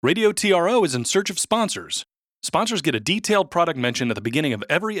Radio TRO is in search of sponsors. Sponsors get a detailed product mention at the beginning of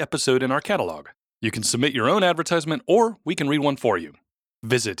every episode in our catalog. You can submit your own advertisement, or we can read one for you.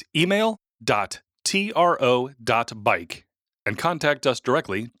 Visit email.tro.bike and contact us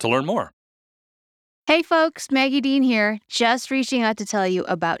directly to learn more. Hey folks, Maggie Dean here, just reaching out to tell you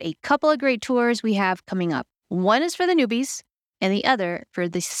about a couple of great tours we have coming up. One is for the newbies, and the other for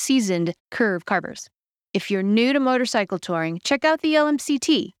the seasoned curve carvers. If you're new to motorcycle touring, check out the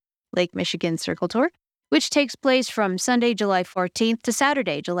LMCT, Lake Michigan Circle Tour, which takes place from Sunday, July 14th to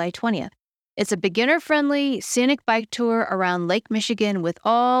Saturday, July 20th. It's a beginner-friendly, scenic bike tour around Lake Michigan with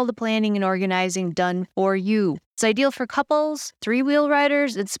all the planning and organizing done for you. It's ideal for couples, three-wheel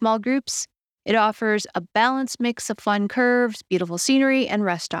riders, and small groups. It offers a balanced mix of fun curves, beautiful scenery, and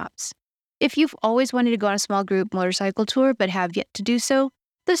rest stops. If you've always wanted to go on a small group motorcycle tour but have yet to do so,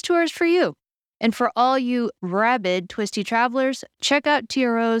 this tour is for you. And for all you rabid, twisty travelers, check out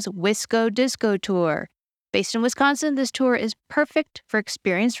TRO's Wisco Disco Tour. Based in Wisconsin, this tour is perfect for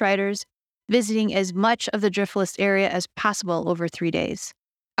experienced riders visiting as much of the Driftless area as possible over 3 days.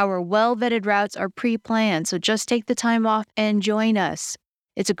 Our well-vetted routes are pre-planned, so just take the time off and join us.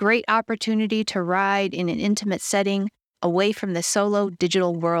 It's a great opportunity to ride in an intimate setting away from the solo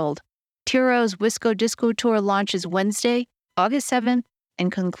digital world. TRO's Wisco Disco Tour launches Wednesday, August 7th,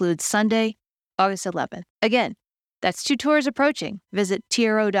 and concludes Sunday, August 11th. Again, that's 2 tours approaching. Visit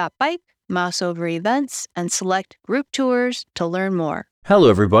tro.bike, mouse over events, and select group tours to learn more. Hello,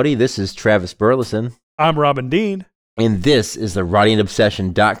 everybody. This is Travis Burleson. I'm Robin Dean. And this is the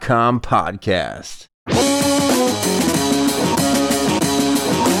RidingObsession.com podcast.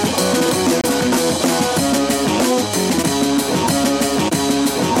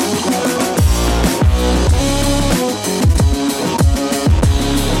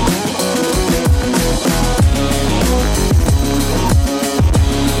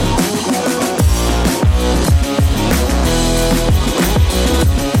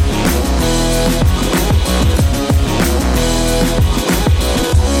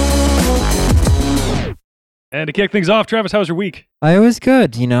 And to kick things off, Travis, how was your week? It was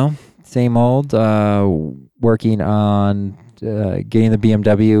good, same old, working on getting the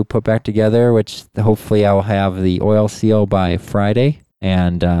BMW put back together, which hopefully I'll have the oil seal by Friday,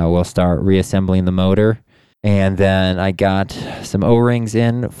 and we'll start reassembling the motor. And then I got some O-rings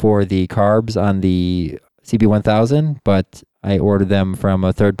in for the carbs on the CB1000, but I ordered them from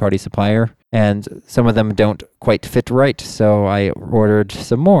a third-party supplier, and some of them don't quite fit right, so I ordered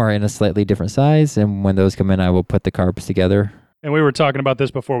some more in a slightly different size, and when those come in, I will put the carbs together. And we were talking about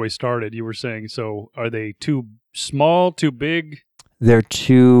this before we started. You were saying, so are they too small, too big? They're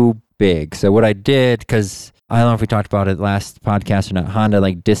too big. So what I did, because I don't know if we talked about it last podcast or not,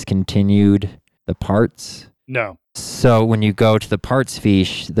 Honda discontinued the parts. No. So when you go to the parts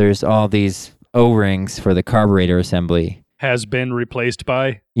fiche, there's all these O-rings for the carburetor assembly. Has been replaced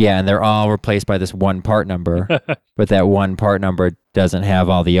by? Yeah, and they're all replaced by this one part number, but that one part number doesn't have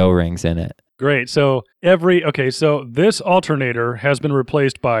all the O-rings in it. Great. So so this alternator has been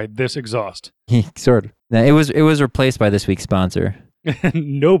replaced by this exhaust. Sort of. Now, it was replaced by this week's sponsor.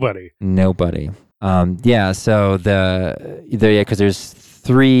 Nobody. So because there's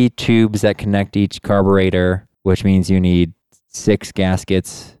 3 tubes that connect each carburetor, which means you need 6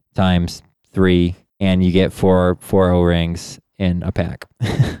 gaskets times 3. And you get 4 O-rings in a pack.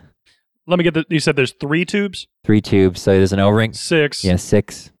 Let me get you said there's 3 tubes? 3 tubes. So there's an O-ring. 6. Yeah,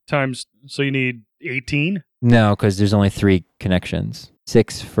 6. Times, so you need 18? No, because there's only 3 connections.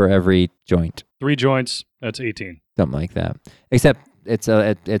 6 for every joint. 3 joints, that's 18. Something like that. Except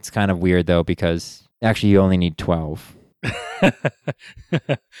it's kind of weird, though, because actually you only need 12.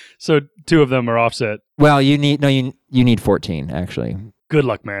 So 2 of them are offset. Well, you need 14, actually. Good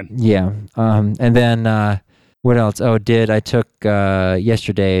luck, man. Yeah. And then what else? Yesterday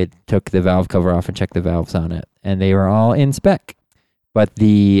took the valve cover off and checked the valves on it, and they were all in spec. But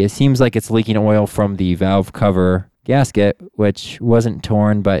it seems like it's leaking oil from the valve cover gasket, which wasn't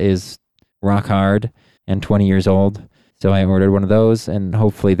torn but is rock hard and 20 years old. So I ordered one of those, and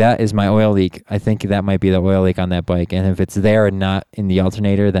hopefully that is my oil leak. I think that might be the oil leak on that bike, and if it's there and not in the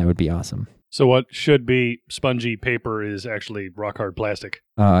alternator, that would be awesome. So what should be spongy paper is actually rock hard plastic.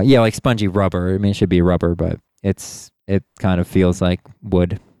 Yeah, like spongy rubber. I mean, it should be rubber, but it kind of feels like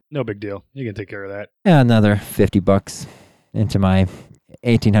wood. No big deal. You can take care of that. Yeah, another $50 into my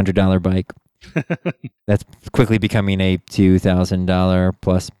 $1,800 bike. That's quickly becoming a $2,000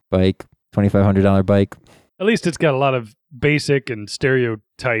 plus bike, $2,500 bike. At least it's got a lot of basic and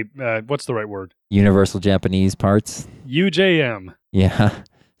stereotype, what's the right word? Universal Japanese parts. UJM. Yeah.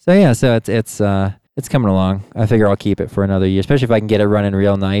 So it's it's coming along. I figure I'll keep it for another year, especially if I can get it running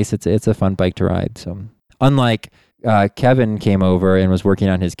real nice. It's a fun bike to ride. So unlike Kevin came over and was working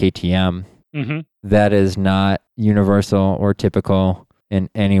on his KTM, that is not universal or typical in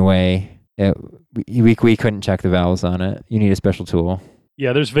any way. We couldn't check the valves on it. You need a special tool.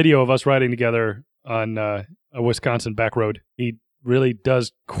 Yeah, there's video of us riding together on a Wisconsin back road. He really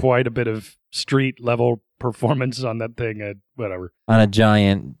does quite a bit of street level performance on that thing. Whatever. On a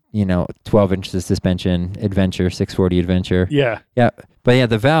giant, 12 inches of suspension adventure, 640 adventure. Yeah. Yeah. But yeah,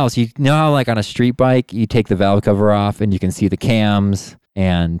 the valves, how like on a street bike, you take the valve cover off and you can see the cams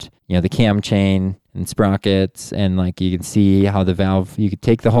and, the cam chain and sprockets, and like you can see how the valve, you could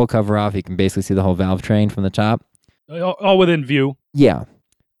take the whole cover off. You can basically see the whole valve train from the top. All within view. Yeah.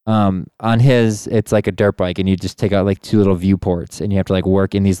 On his, it's like a dirt bike, and you just take out like two little viewports, and you have to like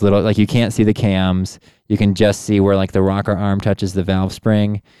work in these little, like you can't see the cams. You can just see where like the rocker arm touches the valve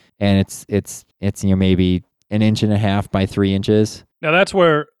spring, and it's maybe 1.5 inches by 3 inches. Now that's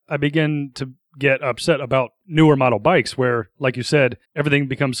where I begin to get upset about newer model bikes, where, like you said, everything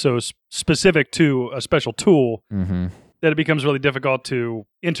becomes so specific to a special tool that it becomes really difficult to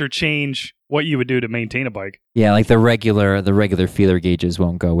interchange what you would do to maintain a bike. Yeah, like the regular feeler gauges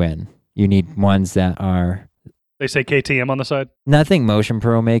won't go in. You need ones that are... They say KTM on the side? Nothing Motion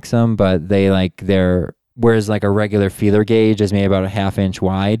Pro makes them, but whereas like a regular feeler gauge is maybe about a 1/2 inch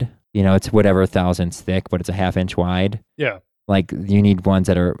wide. It's whatever thousandths thick, but it's a 1/2 inch wide. Yeah. Like you need ones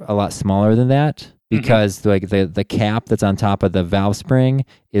that are a lot smaller than that, because like the cap that's on top of the valve spring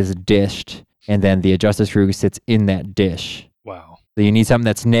is dished, and then the adjuster screw sits in that dish. Wow. So you need something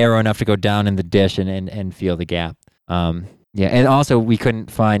that's narrow enough to go down in the dish and feel the gap. Yeah, and also we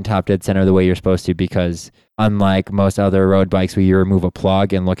couldn't find top dead center the way you're supposed to, because unlike most other road bikes where you remove a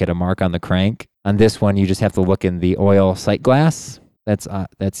plug and look at a mark on the crank, on this one you just have to look in the oil sight glass that's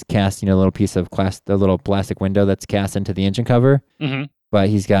cast, a little piece of the little plastic window that's cast into the engine cover. But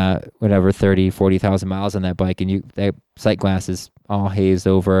he's got whatever 40,000 miles on that bike, and that sight glass is all hazed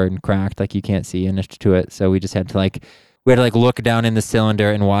over and cracked, like you can't see into to it. So we just had to look down in the cylinder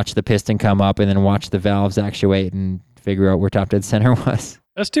and watch the piston come up, and then watch the valves actuate and figure out where top dead center was.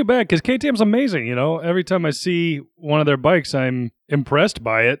 That's too bad, because KTM's amazing. Every time I see one of their bikes, I'm impressed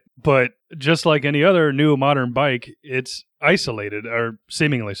by it. But just like any other new modern bike, it's isolated, or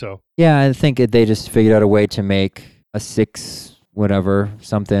seemingly so. Yeah, I think they just figured out a way to make a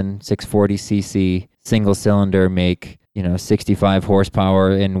 640cc single cylinder make 65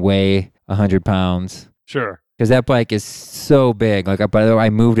 horsepower and weigh 100 pounds. Sure. Because that bike is so big. By the way,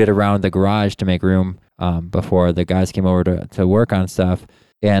 I moved it around the garage to make room before the guys came over to work on stuff,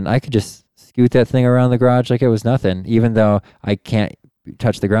 and I could just scoot that thing around the garage like it was nothing, even though I can't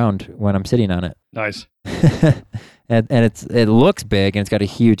touch the ground when I'm sitting on it. Nice. and it looks big, and it's got a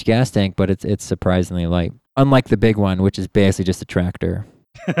huge gas tank, but it's surprisingly light. Unlike the big one, which is basically just a tractor.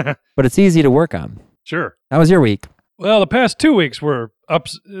 But it's easy to work on. Sure. How was your week? Well, the past 2 weeks were a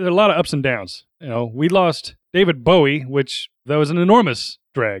lot of ups and downs. We lost David Bowie, which that was an enormous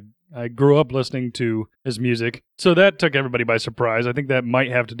drag. I grew up listening to his music, so that took everybody by surprise. I think that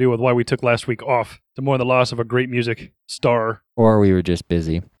might have to do with why we took last week off, to more the loss of a great music star. Or we were just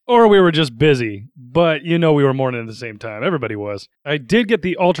busy. But we were mourning at the same time. Everybody was. I did get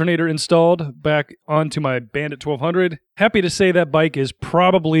the alternator installed back onto my Bandit 1200. Happy to say that bike is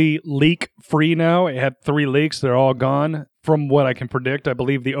probably leak-free now. It had 3 leaks. They're all gone from what I can predict. I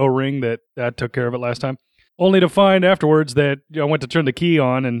believe the O-ring that took care of it last time. Only to find afterwards that I went to turn the key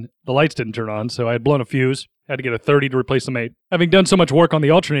on and the lights didn't turn on, so I had blown a fuse. Had to get a 30 to replace the 8. Having done so much work on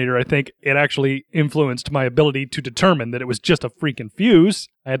the alternator, I think it actually influenced my ability to determine that it was just a freaking fuse.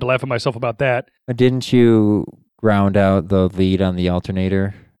 I had to laugh at myself about that. Didn't you ground out the lead on the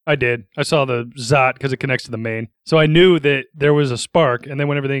alternator? I did. I saw the Zot because it connects to the main. So I knew that there was a spark, and then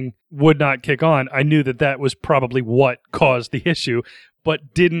when everything would not kick on, I knew that was probably what caused the issue,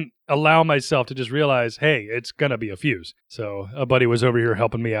 but didn't allow myself to just realize, hey, it's going to be a fuse. So a buddy was over here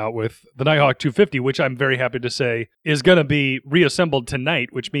helping me out with the Nighthawk 250, which I'm very happy to say is going to be reassembled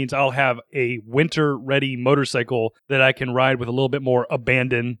tonight, which means I'll have a winter-ready motorcycle that I can ride with a little bit more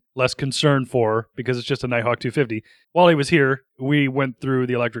abandon, less concern for, because it's just a Nighthawk 250. While he was here, we went through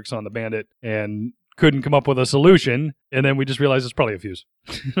the electrics on the Bandit and couldn't come up with a solution, and then we just realized it's probably a fuse.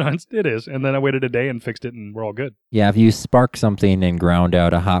 It is. And then I waited a day and fixed it, and we're all good. Yeah, if you spark something and ground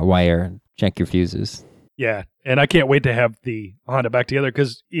out a hot wire, check your fuses. Yeah, and I can't wait to have the Honda back together,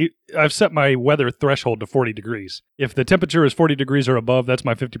 because I've set my weather threshold to 40 degrees. If the temperature is 40 degrees or above, that's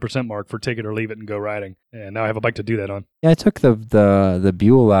my 50% mark for take it or leave it and go riding. And now I have a bike to do that on. Yeah, I took the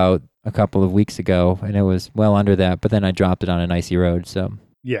Buell out a couple of weeks ago, and it was well under that, but then I dropped it on an icy road, so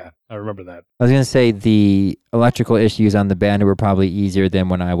Yeah, I remember that. I was going to say the electrical issues on the Banner were probably easier than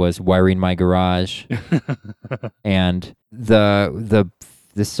when I was wiring my garage. And the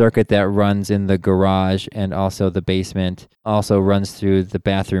circuit that runs in the garage and also the basement also runs through the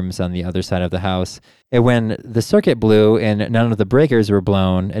bathrooms on the other side of the house. And when the circuit blew and none of the breakers were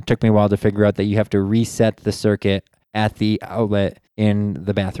blown, it took me a while to figure out that you have to reset the circuit at the outlet in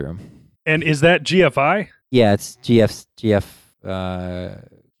the bathroom. And is that GFI? Yeah, it's GFCI,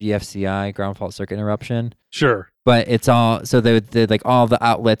 ground fault circuit interruption. Sure. But it's all, so the like all the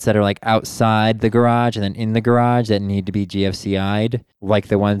outlets that are like outside the garage and then in the garage that need to be GFCI'd, like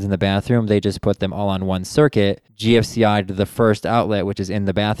the ones in the bathroom, they just put them all on one circuit, GFCI'd to the first outlet, which is in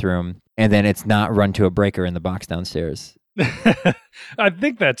the bathroom, and then it's not run to a breaker in the box downstairs. I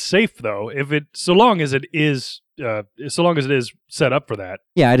think that's safe though. So long as it is set up for that.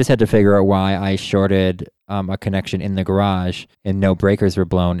 Yeah, I just had to figure out why I shorted a connection in the garage and no breakers were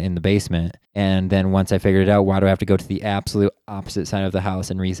blown in the basement. And then once I figured it out, why do I have to go to the absolute opposite side of the house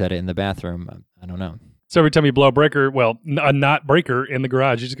and reset it in the bathroom? I don't know. So every time you blow a breaker, a not breaker in the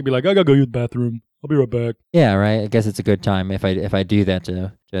garage, you're just gonna be like, I gotta go use the bathroom. I'll be right back. Yeah, right. I guess it's a good time if I do that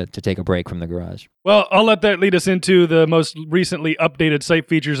to take a break from the garage. Well, I'll let that lead us into the most recently updated site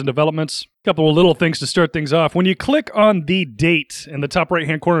features and developments. A couple of little things to start things off. When you click on the date in the top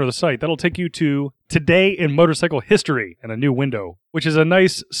right-hand corner of the site, that'll take you to Today in Motorcycle History and a new window, which is a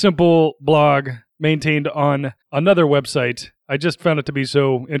nice, simple blog maintained on another website. I just found it to be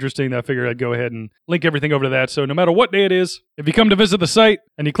so interesting that I figured I'd go ahead and link everything over to that. So no matter what day it is, if you come to visit the site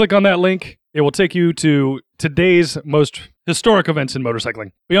and you click on that link, it will take you to today's most historic events in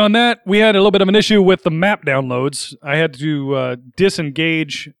motorcycling. Beyond that, we had a little bit of an issue with the map downloads. I had to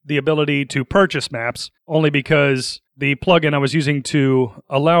disengage the ability to purchase maps only because the plugin I was using to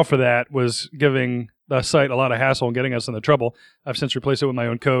allow for that was giving the site a lot of hassle and getting us into trouble. I've since replaced it with my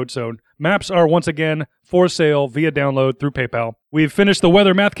own code. So maps are once again for sale via download through PayPal. We've finished the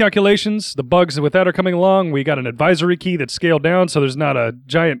weather math calculations. The bugs with that are coming along. We got an advisory key that's scaled down so there's not a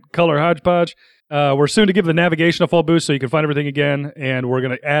giant color hodgepodge. We're soon to give the navigation a full boost so you can find everything again. And we're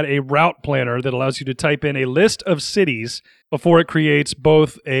going to add a route planner that allows you to type in a list of cities before it creates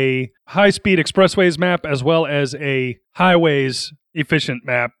both a high-speed expressways map as well as a highways efficient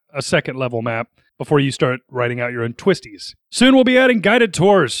map, a second level map, before you start writing out your own twisties. Soon we'll be adding guided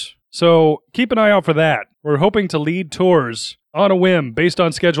tours, so keep an eye out for that. We're hoping to lead tours on a whim based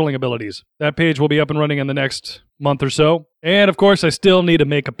on scheduling abilities. That page will be up and running in the next month or so. And of course, I still need to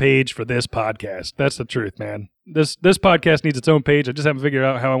make a page for this podcast. That's the truth, man. This podcast needs its own page. I just haven't figured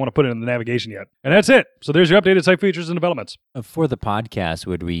out how I want to put it in the navigation yet. And that's it. So there's your updated site features and developments. For the podcast,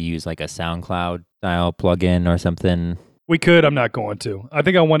 would we use like a SoundCloud style plugin or something? We could. I'm not going to. I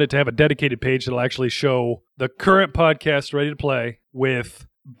think I wanted to have a dedicated page that'll actually show the current podcast ready to play with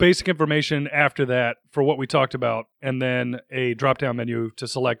basic information after that for what we talked about, and then a drop-down menu to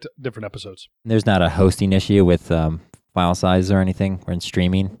select different episodes. There's not a hosting issue with file size or anything or in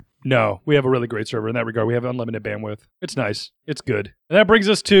streaming? No, we have a really great server in that regard. We have unlimited bandwidth. It's nice. It's good. And that brings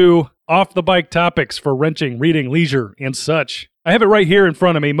us to off-the-bike topics for wrenching, reading, leisure, and such. I have it right here in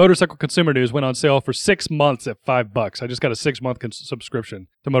front of me. Motorcycle Consumer News went on sale for 6 months at $5. I just got a 6-month subscription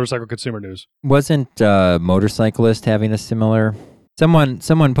to Motorcycle Consumer News. Wasn't Motorcyclist having a similar?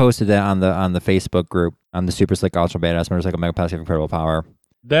 Someone posted that on the Facebook group on the Super Slick Ultra Badass Motorcycle Mega Passive Incredible Power.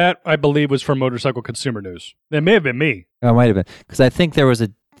 That I believe was from Motorcycle Consumer News. It may have been me. Oh, it might have been because I think there was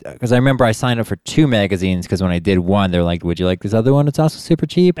because I remember I signed up for 2 magazines because when I did one, they're like, "Would you like this other one? It's also super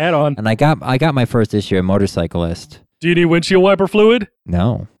cheap." Add on. And I got my first issue of Motorcyclist. Do you need windshield wiper fluid?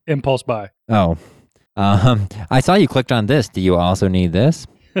 No. Impulse buy. Oh. I saw you clicked on this. Do you also need this?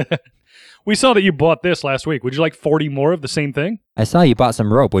 We saw that you bought this last week. Would you like 40 more of the same thing? I saw you bought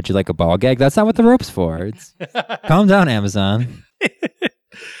some rope. Would you like a ball gag? That's not what the rope's for. Calm down, Amazon.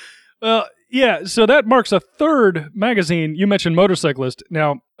 Well, yeah, so that marks a 3rd magazine. You mentioned Motorcyclist.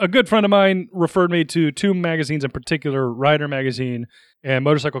 Now, a good friend of mine referred me to 2 magazines in particular, Rider Magazine and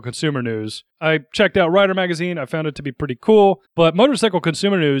Motorcycle Consumer News. I checked out Rider Magazine. I found it to be pretty cool. But Motorcycle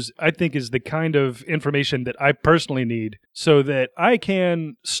Consumer News, I think, is the kind of information that I personally need so that I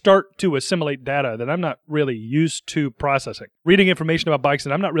can start to assimilate data that I'm not really used to processing. Reading information about bikes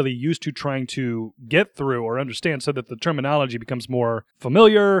that I'm not really used to trying to get through or understand so that the terminology becomes more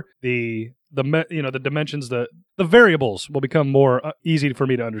familiar, the dimensions, the variables will become more easy for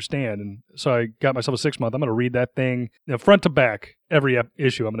me to understand. And so I got myself a 6-month. I'm going to read that thing front to back. Every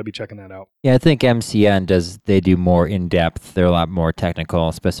issue, I'm going to be checking that out. Yeah, I think MCN they do more in-depth. They're a lot more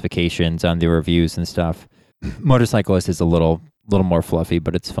technical specifications on the reviews and stuff. Motorcyclist is a little little more fluffy,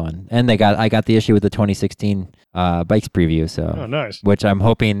 but it's fun. And I got the issue with the 2016 bikes preview, so Oh, nice. which I'm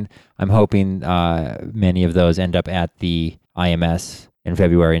hoping many of those end up at the IMS in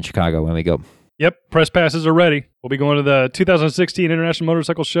February in Chicago when we go. Yep, press passes are ready. We'll be going to the 2016 International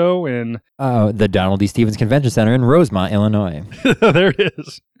Motorcycle Show in... The Donald D. Stevens Convention Center in Rosemont, Illinois. There it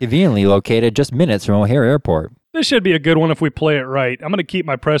is. Conveniently located just minutes from O'Hare Airport. This should be a good one if we play it right. I'm going to keep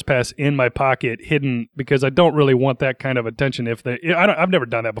my press pass in my pocket, hidden, because I don't really want that kind of attention. I've never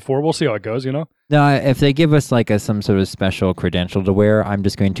done that before. We'll see how it goes, you know? No, if they give us like some sort of special credential to wear, I'm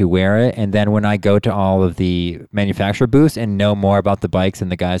just going to wear it. And then when I go to all of the manufacturer booths and know more about the bikes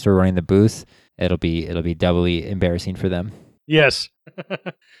and the guys who are running the booths, it'll be doubly embarrassing for them. Yes.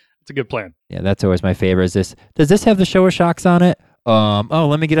 It's a good plan. Yeah, that's always my favorite. Does this have the Showa shocks on it?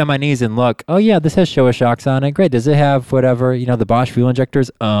 Let me get on my knees and look. Oh yeah, this has Showa shocks on it. Great. Does it have whatever, the Bosch fuel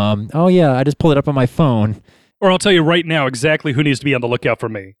injectors? Oh yeah, I just pulled it up on my phone. Or I'll tell you right now exactly who needs to be on the lookout for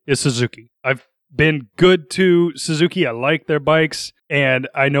me is Suzuki. I've been good to Suzuki. I like their bikes, and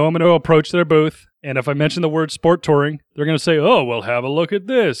I know I'm going to approach their booth. And if I mention the word sport touring, they're going to say, oh, well, have a look at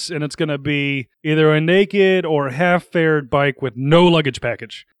this. And it's going to be either a naked or half-faired bike with no luggage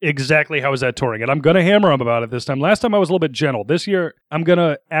package. Exactly how is that touring? And I'm going to hammer them about it this time. Last time I was a little bit gentle. This year, I'm going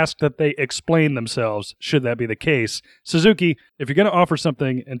to ask that they explain themselves, should that be the case. Suzuki, if you're going to offer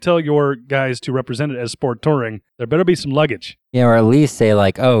something and tell your guys to represent it as sport touring, there better be some luggage. Yeah, or at least say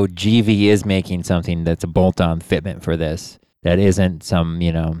like, oh, GV is making something that's a bolt-on fitment for this. That isn't some,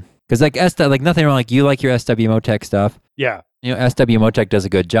 because like nothing wrong. Like you like your SW Motec stuff. Yeah. SW Motec does a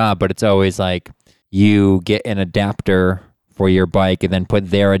good job, but it's always like you get an adapter for your bike and then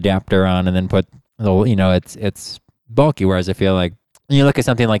put their adapter on and then put it's bulky. Whereas I feel like when you look at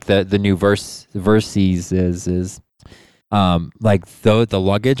something like the new Versys is like the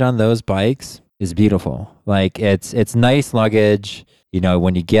luggage on those bikes is beautiful. Like it's nice luggage.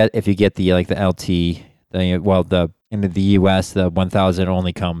 If you get the LT, in the US, the 1000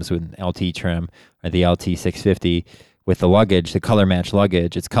 only comes with LT trim, or the LT 650 with the luggage, the color matched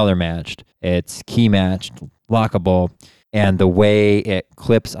luggage. It's color matched, it's key matched, lockable, and the way it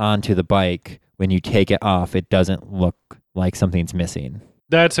clips onto the bike when you take it off, it doesn't look like something's missing.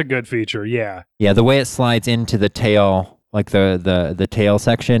 That's a good feature, yeah. Yeah, the way it slides into the tail, like the tail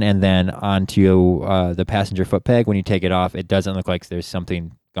section, and then onto the passenger foot peg, when you take it off, it doesn't look like there's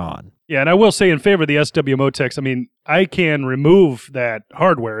something gone. Yeah, and I will say in favor of the SW Motex, I mean, I can remove that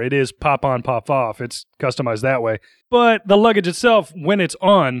hardware. It is pop on, pop off. It's customized that way. But the luggage itself, when it's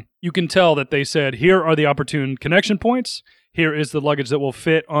on, you can tell that they said, here are the opportune connection points. Here is the luggage that will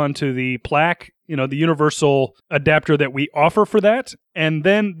fit onto the plaque, the universal adapter that we offer for that. And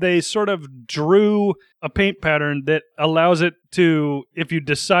then they sort of drew a paint pattern that allows it to, if you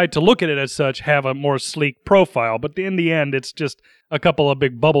decide to look at it as such, have a more sleek profile. But in the end, it's just a couple of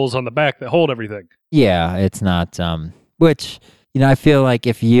big bubbles on the back that hold everything. Yeah, it's not, which, I feel like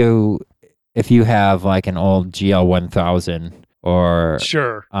if you have like an old GL 1000 or,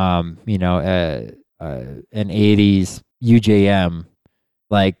 sure, an 80s UJM,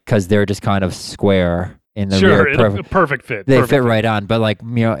 like, because they're just kind of square in the rear. Perfect fit. They fit right on. But like,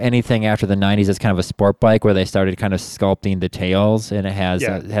 anything after the 90s is kind of a sport bike where they started kind of sculpting the tails and it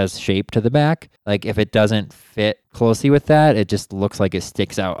has shape to the back. Like if it doesn't fit closely with that, it just looks like it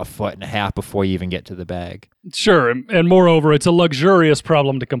sticks out 1.5 feet before you even get to the bag. Sure. And moreover, it's a luxurious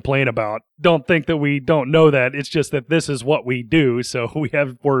problem to complain about. Don't think that we don't know that. It's just that this is what we do. So we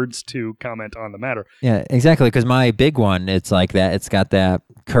have words to comment on the matter. Yeah, exactly. Because my big one, it's like that. It's got that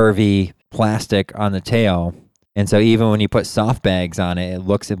curvy plastic on the tail. And so even when you put soft bags on it,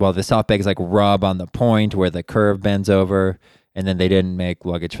 the soft bags like rub on the point where the curve bends over. And then they didn't make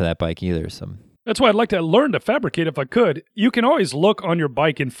luggage for that bike either. So that's why I'd like to learn to fabricate if I could. You can always look on your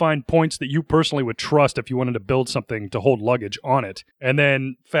bike and find points that you personally would trust if you wanted to build something to hold luggage on it, and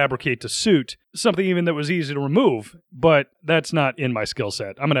then fabricate to suit something even that was easy to remove. But that's not in my skill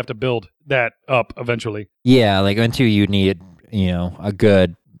set. I'm going to have to build that up eventually. Yeah, like until you need, a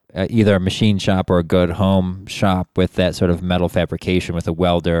good, either a machine shop or a good home shop with that sort of metal fabrication with a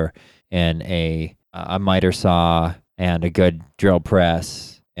welder and a miter saw and a good drill press.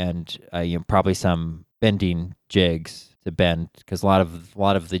 And probably some bending jigs to bend, because a lot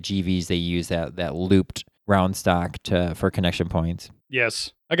of the GVs they use that looped round stock for connection points.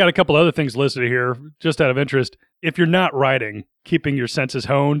 Yes, I got a couple other things listed here just out of interest. If you're not riding, keeping your senses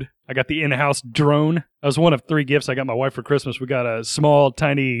honed, I got the in-house drone. That was one of 3 gifts I got my wife for Christmas. We got a small,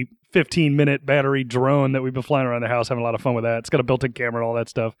 tiny 15-minute battery drone that we've been flying around the house, having a lot of fun with that. It's got a built-in camera and all that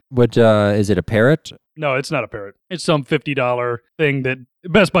stuff. What is it? A Parrot? No, it's not a Parrot. It's some $50 thing that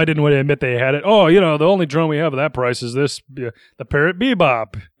Best Buy didn't want to admit they had it. Oh, the only drone we have at that price is this, the Parrot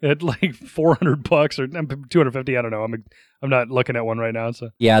Bebop at like $400 or $250. I don't know. I'm not looking at one right now. So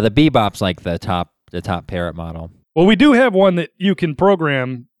Yeah, the Bebop's like the top Parrot model. well, we do have one that you can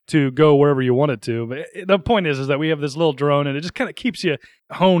program to go wherever you want it to. But the point is that we have this little drone, and it just kind of keeps you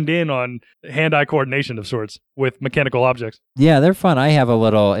honed in on hand-eye coordination of sorts with mechanical objects. Yeah, they're fun. I have a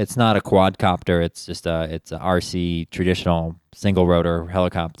little. It's not a quadcopter. It's just it's a RC traditional single rotor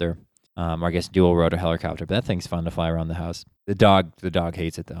helicopter, or I guess dual rotor helicopter. But that thing's fun to fly around the house. The dog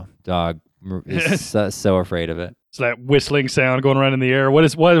hates it though. Dog is so afraid of it. It's that whistling sound going around in the air. What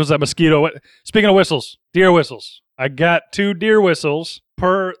was that mosquito? Speaking of whistles, deer whistles. I got 2 deer whistles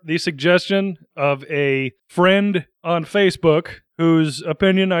per the suggestion of a friend on Facebook whose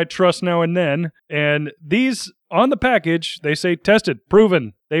opinion I trust now and then. And these on the package, they say tested,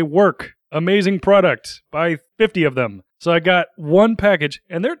 proven, they work. Amazing product. Buy 50 of them. So I got 1 package,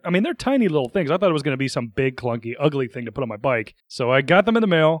 and they're tiny little things. I thought it was going to be some big, clunky, ugly thing to put on my bike. So I got them in the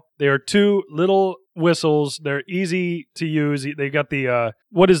mail. They are 2 little whistles. They're easy to use. They got the,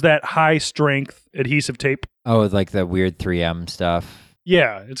 what is that high strength adhesive tape? Oh, it's like the weird 3M stuff.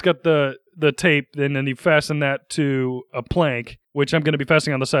 Yeah, it's got the tape, and then you fasten that to a plank, which I'm going to be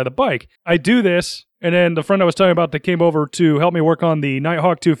fastening on the side of the bike. I do this, and then the friend I was talking about that came over to help me work on the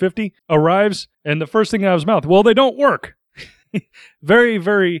Nighthawk 250 arrives, and the first thing out of his mouth, well, they don't work. Very,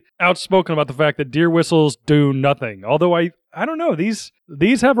 very outspoken about the fact that deer whistles do nothing. Although I don't know, these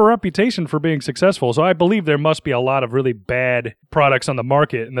have a reputation for being successful, so I believe there must be a lot of really bad products on the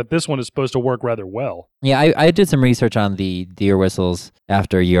market, and that this one is supposed to work rather well. Yeah, I did some research on the deer whistles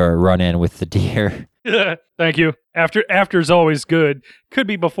after your run-in with the deer. Thank you. After's always good. Could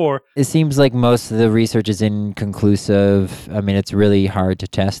be before. It seems like most of the research is inconclusive. I mean, it's really hard to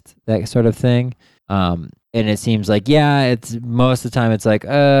test that sort of thing. And it seems like, it's most of the time it's like,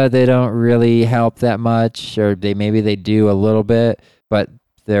 they don't really help that much, or maybe they do a little bit, but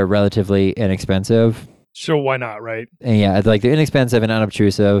they're relatively inexpensive. Sure, why not, right? And yeah, like they're inexpensive and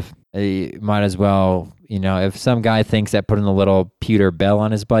unobtrusive. You might as well, if some guy thinks that putting a little pewter bell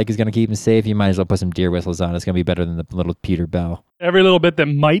on his bike is going to keep him safe, you might as well put some deer whistles on. It's going to be better than the little pewter bell. Every little bit that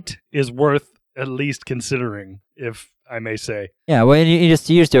might is worth at least considering, if I may say. Yeah, well, and you just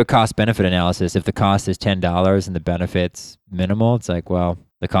do a cost-benefit analysis. If the cost is $10 and the benefit's minimal, it's like, well,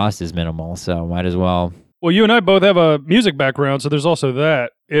 the cost is minimal, so might as well. Well, you and I both have a music background, so there's also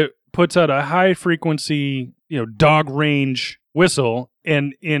that. It puts out a high-frequency, dog range whistle,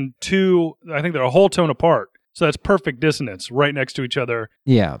 and in 2, I think they're a whole tone apart. So that's perfect dissonance right next to each other.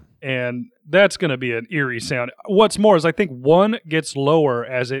 Yeah. And that's going to be an eerie sound. What's more is I think one gets lower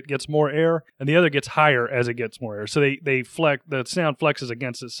as it gets more air, and the other gets higher as it gets more air. So they flex, the sound flexes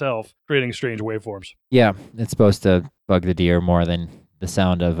against itself, creating strange waveforms. Yeah, it's supposed to bug the deer more than the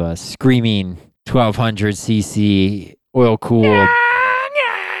sound of a screaming 1200cc oil-cooled.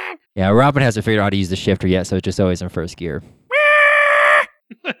 Yeah, Robin hasn't figured out how to use the shifter yet, so it's just always in first gear.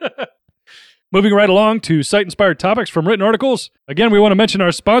 Moving right along to site-inspired topics from written articles. Again, we want to mention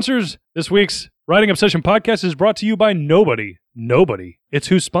our sponsors. This week's Writing Obsession podcast is brought to you by nobody. Nobody. It's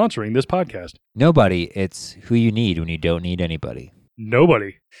who's sponsoring this podcast. Nobody. It's who you need when you don't need anybody.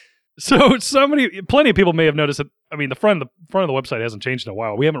 Nobody. So plenty of people may have noticed that, the front of the website hasn't changed in a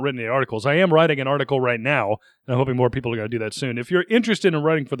while. We haven't written any articles. I am writing an article right now, and I'm hoping more people are going to do that soon. If you're interested in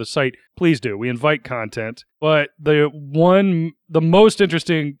writing for the site, please do. We invite content. But the most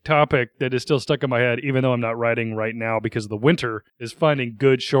interesting topic that is still stuck in my head, even though I'm not writing right now because of the winter, is finding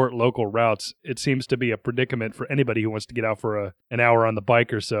good, short, local routes. It seems to be a predicament for anybody who wants to get out for an hour on the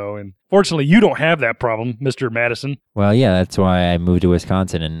bike or so. And fortunately, you don't have that problem, Mr. Madison. Well, yeah, that's why I moved to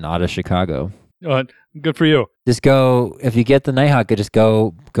Wisconsin and out of Chicago. Good for you. Just go, if you get the Nighthawk, just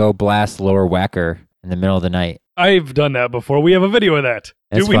go blast Lower Whacker in the middle of the night. I've done that before. We have a video of that.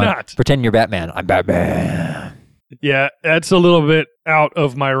 That's Do we fun. not? Pretend you're Batman. I'm Batman. Yeah, that's a little bit out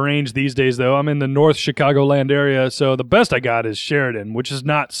of my range these days, though. I'm in the North Chicagoland area, so the best I got is Sheridan, which is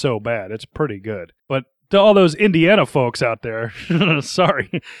not so bad. It's pretty good. But to all those Indiana folks out there,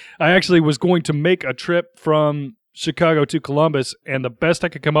 sorry. I actually was going to make a trip from Chicago to Columbus, and the best I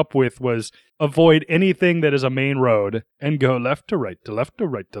could come up with was avoid anything that is a main road and go left to right to left to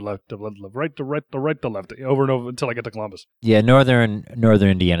right to left to left, right to right to right to left, over and over until I get to Columbus. Yeah, northern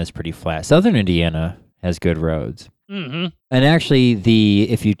Indiana is pretty flat. Southern Indiana has good roads. Mm-hmm. And actually,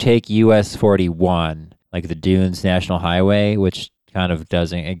 if you take US 41, like the Dunes National Highway, which kind of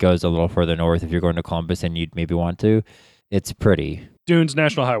doesn't. It goes a little further north if you're going to Columbus and you'd maybe want to. It's pretty. Dunes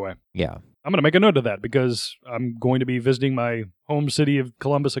National Highway. Yeah. I'm going to make a note of that because I'm going to be visiting my home city of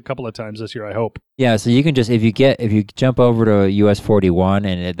Columbus a couple of times this year, I hope. Yeah, so you can just, if you jump over to US 41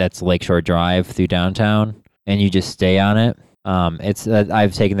 and that's Lakeshore Drive through downtown and you just stay on it,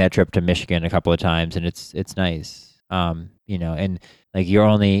 I've taken that trip to Michigan a couple of times and it's nice. And like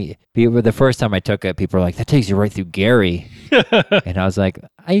the first time I took it, people were like, that takes you right through Gary. And I was like,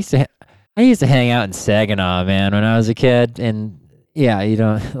 I used to hang out in Saginaw, man, when I was a kid. And yeah,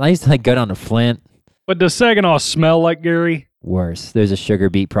 I used to like go down to Flint. But does Saginaw smell like Gary? Worse. There's a sugar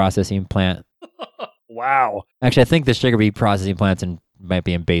beet processing plant. Wow. Actually, I think the sugar beet processing plant's might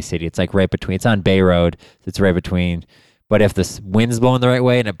be in Bay City. It's like right between. It's on Bay Road. So it's right between. But if the wind's blowing the right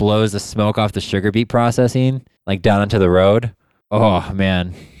way and it blows the smoke off the sugar beet processing, like down onto the road, oh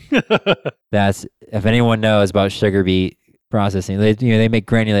man, if anyone knows about sugar beet processing, they make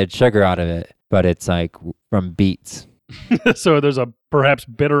granulated sugar out of it, but it's like from beets. So there's a perhaps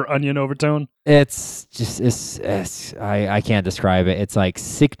bitter onion overtone. It's just I can't describe it. It's like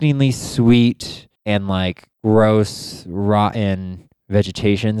sickeningly sweet and like gross, rotten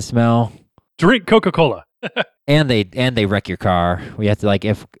vegetation smell. Drink Coca-Cola. And they wreck your car. We have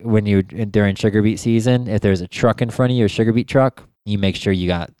to during sugar beet season, if there's a truck in front of you, a sugar beet truck, you make sure you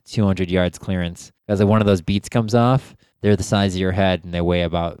got 200 yards clearance because if one of those beets comes off, they're the size of your head and they weigh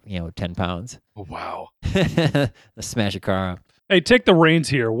about 10 pounds. Oh, wow. Let's smash a car up. Hey, take the reins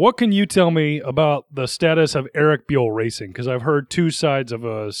here. What can you tell me about the status of Eric Buell Racing? Because I've heard two sides of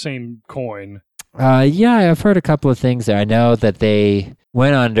a same coin. Yeah, I've heard a couple of things there. I know that they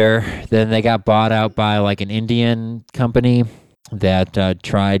went under, then they got bought out by like an Indian company that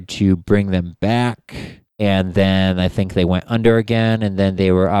tried to bring them back. And then I think they went under again, and then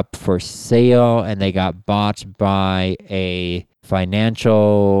they were up for sale, and they got bought by a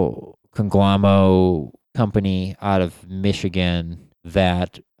financial conglomerate company out of Michigan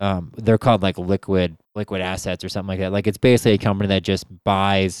that they're called like liquid assets or something like that. Like it's basically a company that just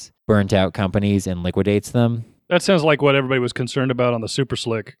buys burnt out companies and liquidates them. That sounds like what everybody was concerned about on the Super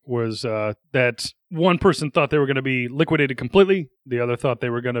Slick was that one person thought they were going to be liquidated completely. The other thought they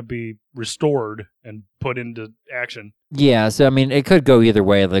were going to be restored and put into action. Yeah, so I mean, it could go either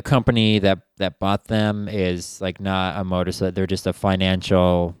way. The company that bought them is like not a motorcycle. They're just a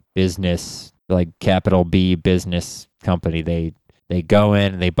financial business, like capital B business company. They go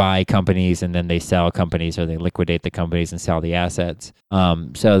in and they buy companies and then they sell companies or they liquidate the companies and sell the assets.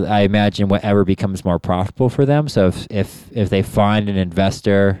 So I imagine whatever becomes more profitable for them. So if they find an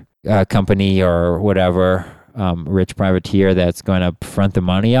investor, company or whatever, rich privateer that's going to front the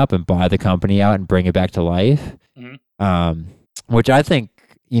money up and buy the company out and bring it back to life, which I think,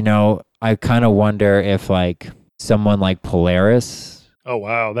 I kind of wonder if like someone like Polaris. Oh,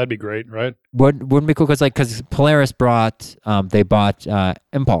 wow. That'd be great, right? Wouldn't be cool because Polaris bought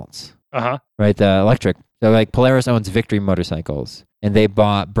Impulse. Uh-huh. Right, the electric. So like Polaris owns Victory motorcycles, and they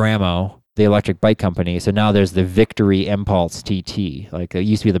bought Bramo, the electric bike company. So now there's the Victory Impulse TT. Like it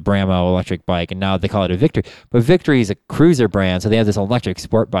used to be the Bramo electric bike, and now they call it a Victory. But Victory is a cruiser brand, so they have this electric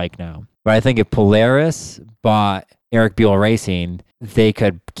sport bike now. But I think if Polaris bought Eric Buell Racing, they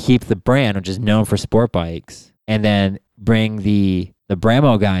could keep the brand, which is known for sport bikes, and then bring the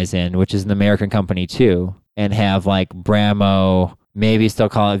Bramo guys in, which is an American company too, and have like Bramo, maybe still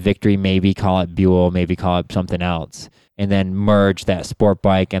call it Victory, maybe call it Buell, maybe call it something else, and then merge that sport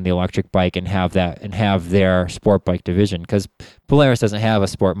bike and the electric bike and have their sport bike division. Because Polaris doesn't have a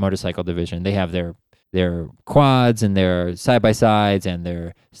sport motorcycle division. They have their quads and their side-by-sides and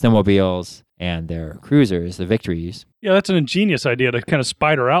their snowmobiles and their cruisers, the Victories. Yeah, that's an ingenious idea to kind of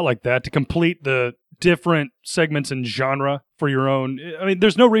spider out like that to complete the different segments and genre for your own. I mean,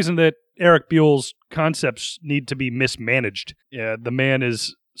 there's no reason that Eric Buell's concepts need to be mismanaged. Yeah, the man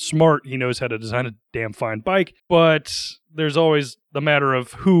is smart. He knows how to design a damn fine bike, but there's always the matter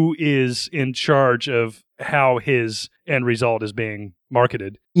of who is in charge of how his end result is being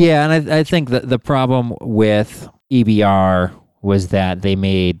marketed. Yeah, and I think that the problem with EBR was that they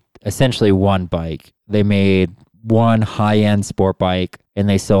made essentially one bike. They made one high-end sport bike, and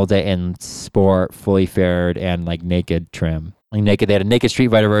they sold it in sport, fully fared, and like naked trim. Like naked, they had a naked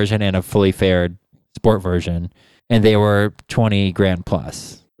Street Fighter version and a fully fared sport version, and they were $20,000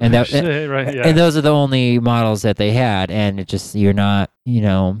 plus. And that, right, yeah. And those are the only models that they had, and it just you're not,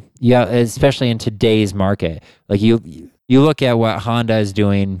 especially in today's market. Like you look at what Honda is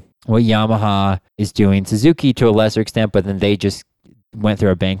doing, what Yamaha is doing, Suzuki to a lesser extent, but then they just went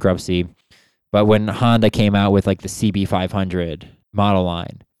through a bankruptcy. But when Honda came out with like the CB500 model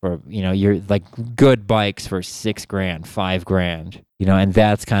line, for, you're like good bikes for $6,000, $5,000, and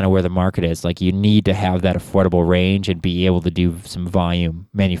that's kind of where the market is. Like you need to have that affordable range and be able to do some volume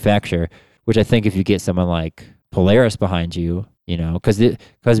manufacture, which I think if you get someone like Polaris behind you,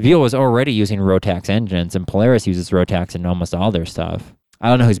 because Buell was already using Rotax engines, and Polaris uses Rotax in almost all their stuff. I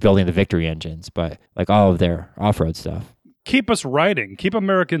don't know who's building the Victory engines, but like all of their off-road stuff. Keep us riding. Keep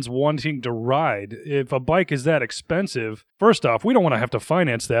Americans wanting to ride. If a bike is that expensive, first off, we don't want to have to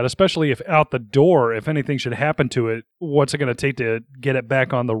finance that, especially if out the door, if anything should happen to it, what's it going to take to get it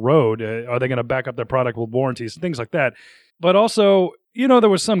back on the road? Are they going to back up their product with warranties, things like that? But also, there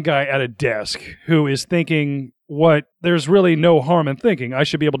was some guy at a desk who is thinking, there's really no harm in thinking I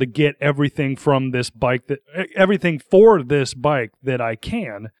should be able to get everything from this bike, everything for this bike that I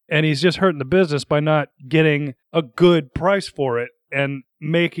can. And he's just hurting the business by not getting a good price for it and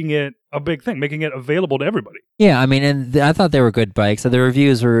making it a big thing, making it available to everybody. Yeah, I mean, and I thought they were good bikes. So the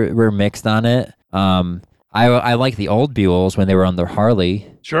reviews were mixed on it. I like the old Buells when they were on their Harley.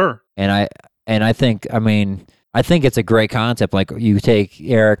 Sure. And I think it's a great concept. Like you take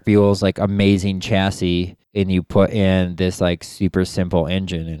Eric Buell's like amazing chassis and you put in this like super simple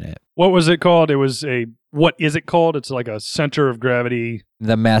engine in it. What was it called? What is it called? It's like a center of gravity.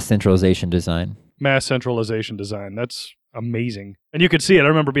 The mass centralization design. Mass centralization design. That's amazing. And you could see it. I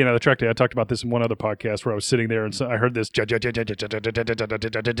remember being at the track day. I talked about this in one other podcast where I was sitting there and I heard this. I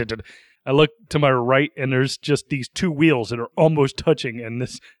look to my right and there's just these two wheels that are almost touching, and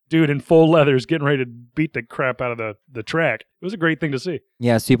this dude in full leather is getting ready to beat the crap out of the track. It was a great thing to see.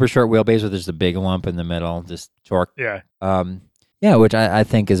 Yeah, super short wheelbase with just a big lump in the middle, just torque. Yeah. Yeah, which I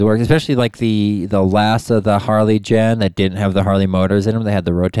think is work, especially like the last of the Harley gen that didn't have the Harley motors in them. They had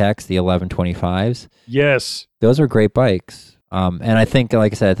the Rotax, the 1125s. Yes. Those were great bikes. And I think,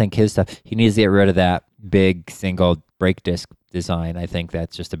 like I said, I think his stuff, he needs to get rid of that big single brake disc design. I think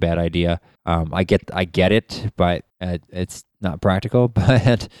that's just a bad idea. I get it, but it's not practical.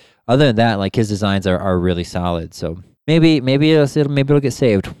 But other than that, like his designs are really solid. So maybe it'll get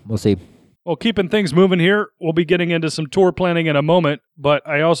saved. We'll see. Well, keeping things moving here, we'll be getting into some tour planning in a moment, but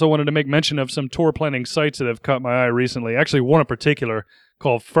I also wanted to make mention of some tour planning sites that have caught my eye recently. Actually, one in particular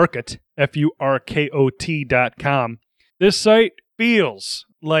called Furkot, FURKOT.com. This site feels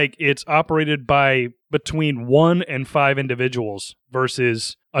like it's operated by between 1 and 5 individuals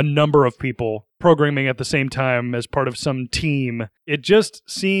versus a number of people programming at the same time as part of some team. It just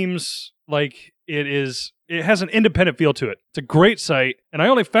seems like it has an independent feel to it. It's a great site, and I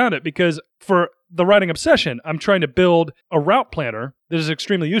only found it because for the Riding Obsession, I'm trying to build a route planner that is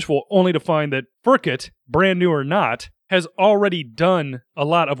extremely useful, only to find that Furkot, brand new or not, has already done a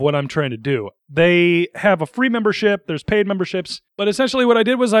lot of what I'm trying to do. They have a free membership, there's paid memberships, but essentially what I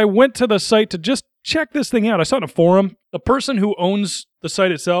did was I went to the site to just check this thing out. I saw it in a forum. The person who owns the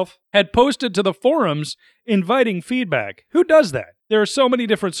site itself had posted to the forums inviting feedback. Who does that? There are so many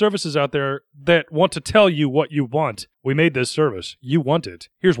different services out there that want to tell you what you want. We made this service. You want it.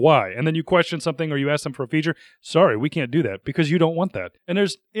 Here's why. And then you question something or you ask them for a feature. Sorry, we can't do that because you don't want that. And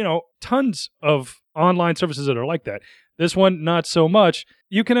there's, tons of online services that are like that. This one, not so much.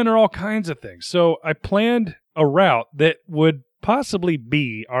 You can enter all kinds of things. So I planned a route that would possibly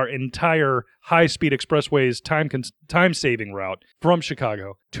be our entire high-speed expressways time-saving route from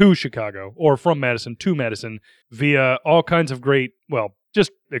Chicago to Chicago, or from Madison to Madison, via all kinds of great, just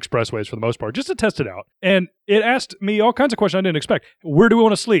expressways for the most part, just to test it out. And it asked me all kinds of questions I didn't expect. Where do we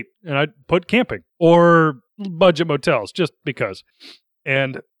want to sleep? And I put camping or budget motels, just because.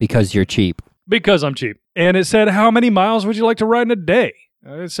 And because you're cheap. Because I'm cheap. And it said, how many miles would you like to ride in a day?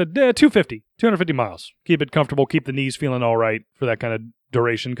 It said 250 miles. Keep it comfortable, keep the knees feeling all right for that kind of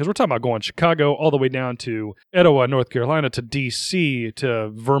duration, because we're talking about going Chicago all the way down to Etowah, North Carolina, to D.C., to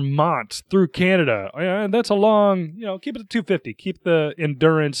Vermont, through Canada. And that's a long, keep it to 250. Keep the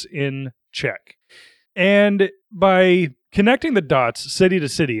endurance in check. And by connecting the dots city to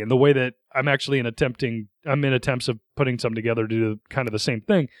city in the way that I'm in attempts of putting some together to do kind of the same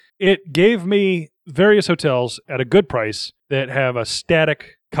thing, it gave me various hotels at a good price that have a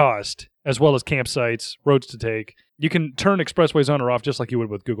static cost, as well as campsites, roads to take. You can turn expressways on or off just like you would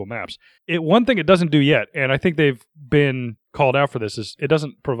with Google Maps. One thing it doesn't do yet, and I think they've been called out for this, is it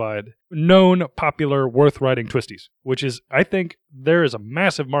doesn't provide known, popular, worth riding twisties, which is, I think there is a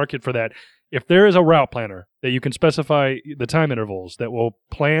massive market for that. If there is a route planner that you can specify the time intervals that will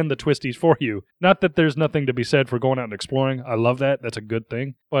plan the twisties for you, not that there's nothing to be said for going out and exploring. I love that. That's a good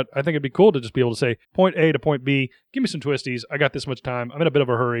thing. But I think it'd be cool to just be able to say, point A to point B, give me some twisties. I got this much time. I'm in a bit of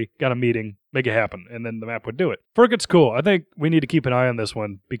a hurry. Got a meeting. Make it happen. And then the map would do it. Furket's cool. I think we need to keep an eye on this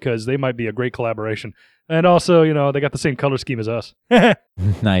one because they might be a great collaboration. And also, they got the same color scheme as us.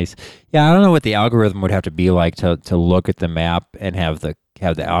 Nice. Yeah, I don't know what the algorithm would have to be like to look at the map and have the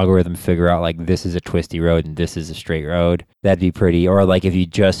algorithm figure out like this is a twisty road and this is a straight road. That'd be pretty. Or like if you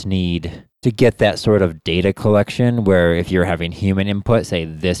just need to get that sort of data collection where if you're having human input, say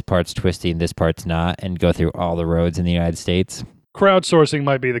this part's twisty and this part's not, and go through all the roads in the United States. Crowdsourcing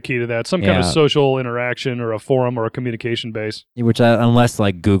might be the key to that. Some kind of social interaction or a forum or a communication base. Which, unless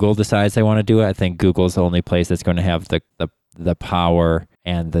like Google decides they want to do it, I think Google's the only place that's going to have the power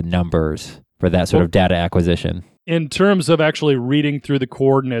and the numbers for that sort of data acquisition. In terms of actually reading through the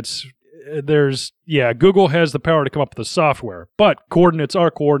coordinates, Google has the power to come up with the software, but coordinates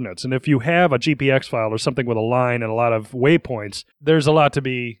are coordinates. And if you have a GPX file or something with a line and a lot of waypoints, there's a lot to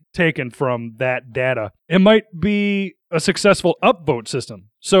be taken from that data. It might be a successful upvote system.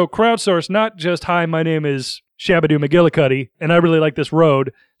 So crowdsource, not just, hi, my name is Shabadoo McGillicuddy, and I really like this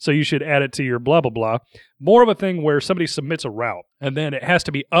road, so you should add it to your blah, blah, blah. More of a thing where somebody submits a route, and then it has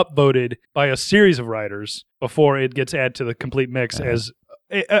to be upvoted by a series of riders before it gets added to the complete mix as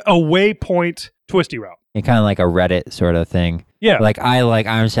a waypoint twisty route. And kind of like a Reddit sort of thing. Yeah. Like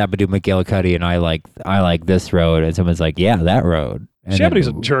I'm Shabadoo McGillicuddy and I like this road, and someone's like, yeah, that road. Shabadoo's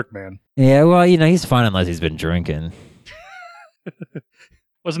a jerk, man. Yeah, well, he's fun unless he's been drinking.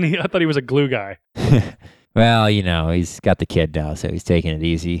 Wasn't he? I thought he was a glue guy. Well, he's got the kid now, so he's taking it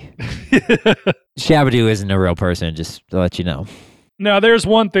easy. Shabadoo isn't a real person, just to let you know. Now, there's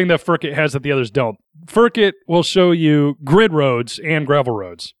one thing that Furket has that the others don't. Furket will show you grid roads and gravel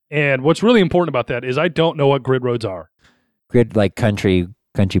roads. And what's really important about that is I don't know what grid roads are. Grid, like country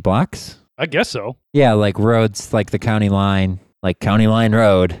blocks? I guess so. Yeah, like roads, like the county line. Like County Line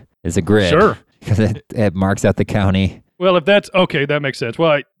Road is a grid. Sure. Because it marks out the county. Well, if that's okay, that makes sense.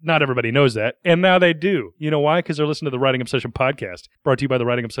 Well, not everybody knows that. And now they do. You know why? Because they're listening to the Writing Obsession podcast, brought to you by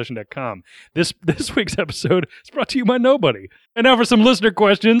thewritingobsession.com. This week's episode is brought to you by nobody. And now for some listener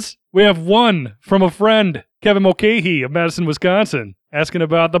questions. We have one from a friend, Kevin Mulcahy of Madison, Wisconsin, asking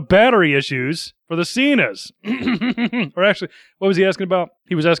about the battery issues for the Cenas. Or actually, what was he asking about?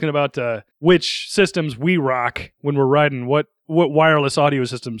 He was asking about which systems we rock when we're riding, what wireless audio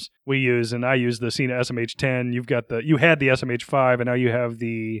systems we use, and I use the Cena SMH10. You had the SMH5, and now you have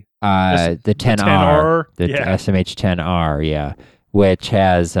the 10R, the SMH10R, yeah, which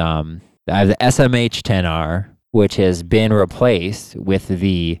has I have the SMH10R, which has been replaced with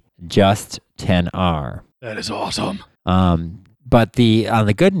the Just 10R. That is awesome. But on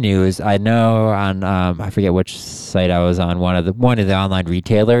the good news, I know on I forget which site I was on, one of the online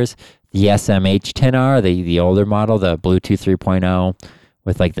retailers, the SMH10R, the older model, the Bluetooth 3.0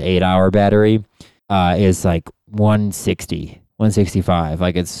 with like the 8-hour battery, is like $165.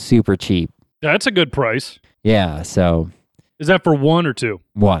 Like it's super cheap. That's a good price. Yeah. So is that for one or two?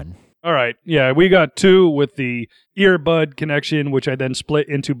 One. All right. Yeah, we got two with the earbud connection, which I then split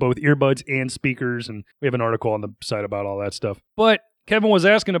into both earbuds and speakers, and we have an article on the site about all that stuff. But Kevin was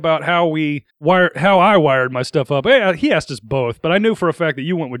asking about how I wired my stuff up. He asked us both, but I knew for a fact that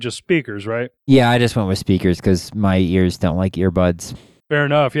you went with just speakers, right? Yeah, I just went with speakers because my ears don't like earbuds. Fair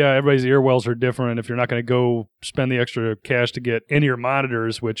enough. Yeah, everybody's ear wells are different. If you're not going to go spend the extra cash to get in-ear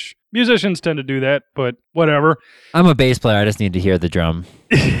monitors, which musicians tend to do that, but whatever. I'm a bass player. I just need to hear the drum.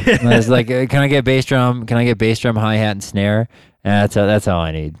 It's like, can I get bass drum? Can I get bass drum, hi-hat, and snare? And that's all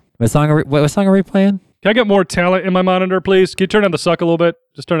I need. What song are we playing? Can I get more talent in my monitor, please? Can you turn down the suck a little bit?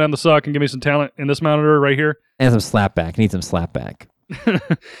 Just turn down the suck and give me some talent in this monitor right here. And some slapback. I need some slapback.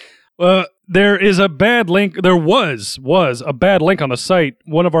 There is a bad link. There was a bad link on the site.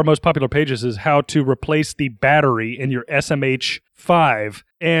 One of our most popular pages is how to replace the battery in your SMH5.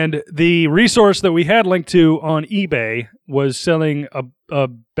 And the resource that we had linked to on eBay was selling a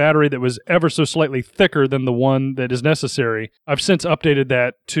battery that was ever so slightly thicker than the one that is necessary. I've since updated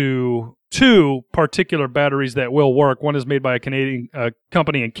that to two particular batteries that will work. One is made by a Canadian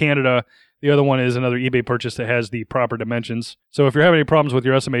company in Canada. The other one is another eBay purchase that has the proper dimensions. So if you're having any problems with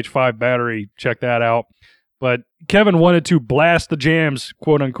your SMH5 battery, check that out. But Kevin wanted to blast the jams,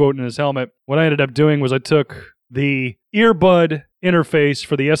 quote unquote, in his helmet. What I ended up doing was I took the earbud interface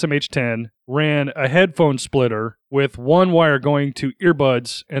for the SMH10 ran a headphone splitter with one wire going to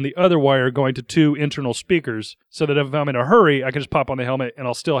earbuds and the other wire going to 2 internal speakers, so that if I'm in a hurry, I can just pop on the helmet and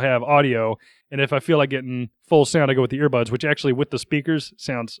I'll still have audio. And if I feel like getting full sound, I go with the earbuds, which actually with the speakers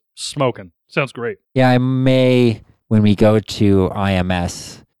sounds smoking. Sounds great. Yeah, I may, when we go to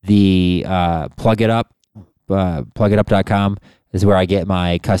IMS, the plugitup.com is where I get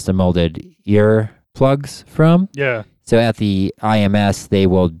my custom molded ear plugs from. Yeah. So at the IMS, they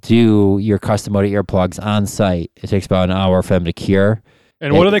will do your custom molded earplugs on site. It takes about an hour for them to cure.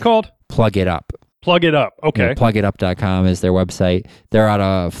 And what are they called? Plug It Up. Plug It Up. Okay. Yeah, plugitup.com is their website. They're out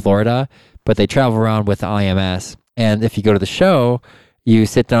of Florida, but they travel around with the IMS. And if you go to the show, you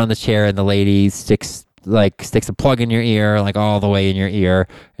sit down in the chair and the lady sticks a plug in your ear, like all the way in your ear,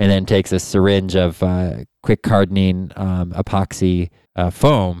 and then takes a syringe of quick hardening epoxy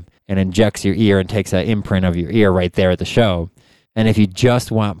foam and injects your ear and takes an imprint of your ear right there at the show. And if you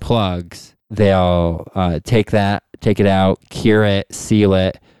just want plugs, they'll take it out, cure it, seal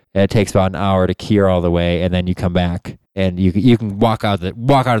it. And it takes about an hour to cure all the way, and then you come back and you can walk out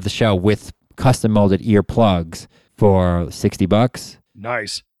of the show with custom molded ear plugs for $60.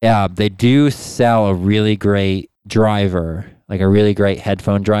 Nice. Yeah, they do sell a really great driver, like a really great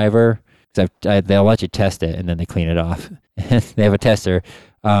headphone driver. They'll let you test it and then they clean it off. They have a tester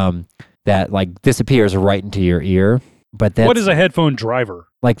that like disappears right into your ear. But that's, what is a headphone driver?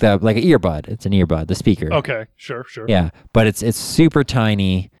 Like an earbud. It's an earbud, the speaker. Okay, sure. Yeah, but it's super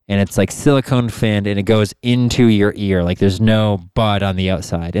tiny and it's like silicone finned and it goes into your ear. Like there's no bud on the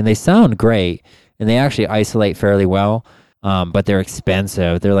outside, and they sound great and they actually isolate fairly well. But they're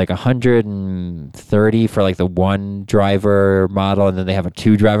expensive. They're like $130 for like the one driver model, and then they have a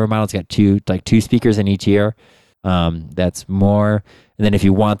 2 driver model. It's got 2 speakers in each ear. That's more. And then if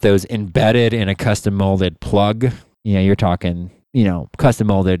you want those embedded in a custom molded plug, you're talking, custom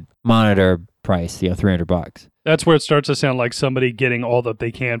molded monitor price, $300. That's where it starts to sound like somebody getting all that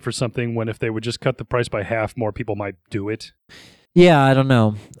they can for something, when if they would just cut the price by half, more people might do it. Yeah, I don't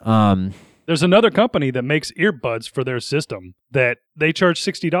know. There's another company that makes earbuds for their system that they charge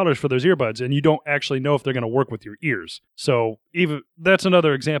 $60 for those earbuds, and you don't actually know if they're going to work with your ears. So even that's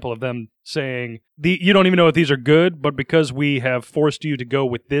another example of them saying, you don't even know if these are good, but because we have forced you to go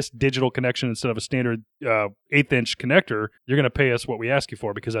with this digital connection instead of a standard 1/8-inch connector, you're going to pay us what we ask you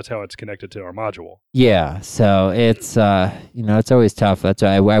for, because that's how it's connected to our module. Yeah, so it's it's always tough. That's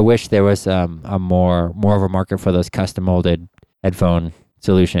why I wish there was a more of a market for those custom molded headphone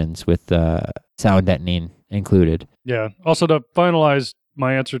solutions with sound deadening included. Yeah. Also, to finalize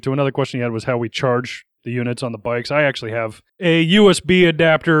my answer to another question you had was how we charge the units on the bikes. I actually have a USB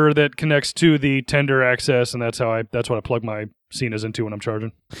adapter that connects to the tender access, and that's what I plug my Cenas into when I'm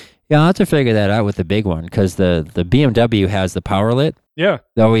charging. Yeah, I'll have to figure that out with the big one, because the BMW has the PowerLit. Yeah.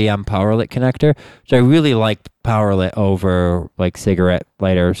 The OEM PowerLit connector. So I really like PowerLit over like cigarette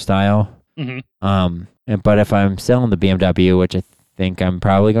lighter style. Mm-hmm. But if I'm selling the BMW, which I think I'm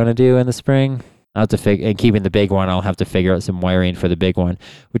probably going to do in the spring, I'll have to figure, and keeping the big one, I'll have to figure out some wiring for the big one,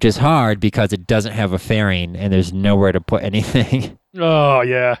 which is hard because it doesn't have a fairing and there's nowhere to put anything. Oh,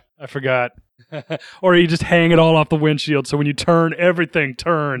 yeah. I forgot. Or you just hang it all off the windshield, so when you turn, everything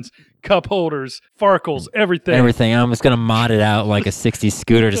turns. Cup holders, farkles, everything. Everything. I'm just going to mod it out like a 60s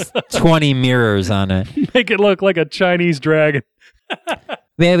scooter, just 20 mirrors on it. Make it look like a Chinese dragon.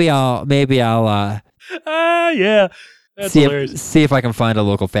 Maybe I'll yeah. That's hilarious. See if I can find a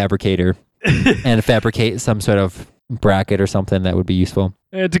local fabricator and fabricate some sort of bracket or something that would be useful.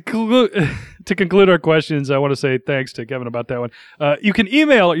 And to conclude our questions, I want to say thanks to Kevin about that one. You can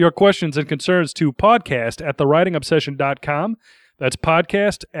email your questions and concerns to podcast@theridingobsession.com. That's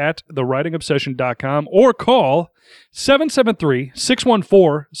podcast@theridingobsession.com, or call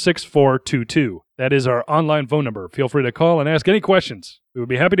 773-614-6422. That is our online phone number. Feel free to call and ask any questions. We would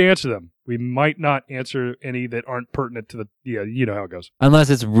be happy to answer them. We might not answer any that aren't pertinent to you know how it goes. Unless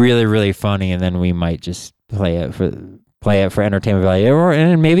it's really, really funny, and then we might just play it for entertainment value,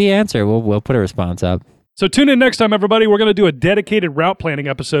 and maybe answer. We'll put a response up. So tune in next time, everybody. We're going to do a dedicated route planning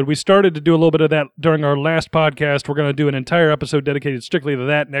episode. We started to do a little bit of that during our last podcast. We're going to do an entire episode dedicated strictly to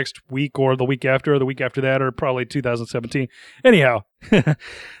that next week, or the week after, or the week after that, or probably 2017. Anyhow,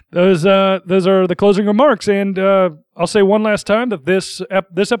 those are the closing remarks. And I'll say one last time that this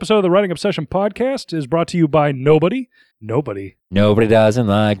episode of the Riding Obsession podcast is brought to you by Nobody. Nobody doesn't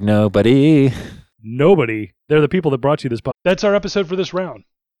like nobody. Nobody. They're the people that brought you this podcast. That's our episode for this round.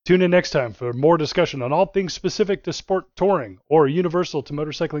 Tune in next time for more discussion on all things specific to sport touring or universal to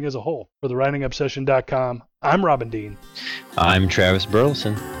motorcycling as a whole. For theridingobsession.com, I'm Robin Dean. I'm Travis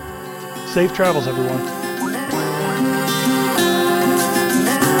Burleson. Safe travels, everyone.